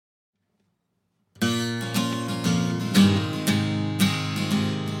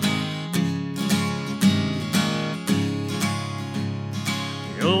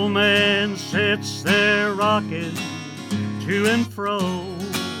sits there rocking to and fro.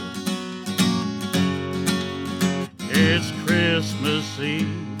 It's Christmas Eve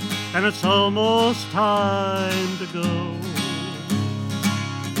and it's almost time to go.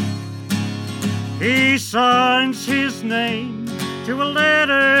 He signs his name to a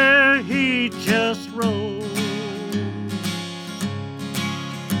letter he just wrote.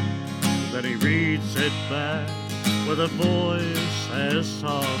 Then he reads it back with a voice as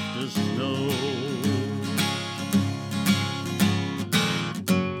soft as snow.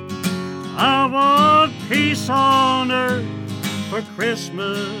 I want peace on earth for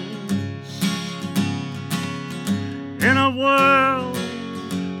Christmas, in a world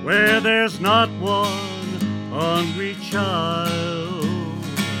where there's not one hungry child.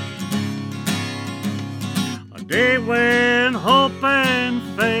 A day when hope and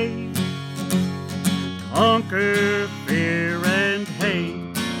faith conquer fear and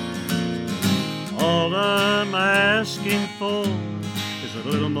hate. All I'm asking for is a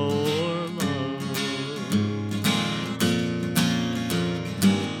little more love.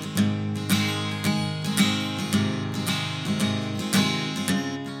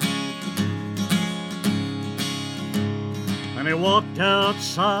 And he walked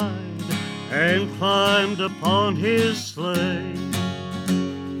outside and climbed upon his sleigh.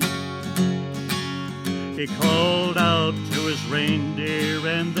 He called out to his reindeer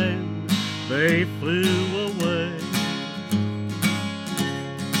and then they flew away.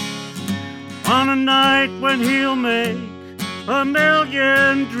 On a night when he'll make a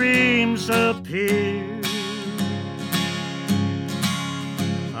million dreams appear,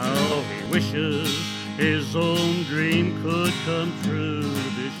 how he wishes his own dream could come true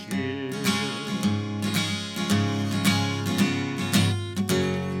this year.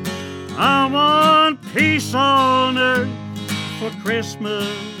 I want peace on earth for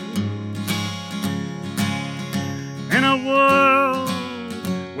Christmas, in a world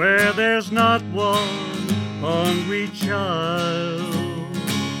where there's not one hungry child.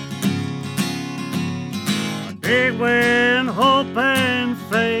 A day when hope and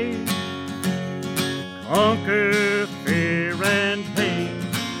faith conquer fear and hate.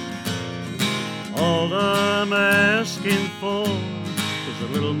 All I'm asking for is a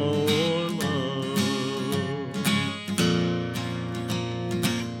little more love.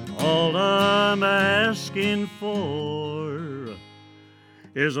 All I'm asking for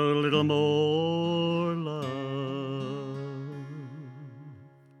is a little more love.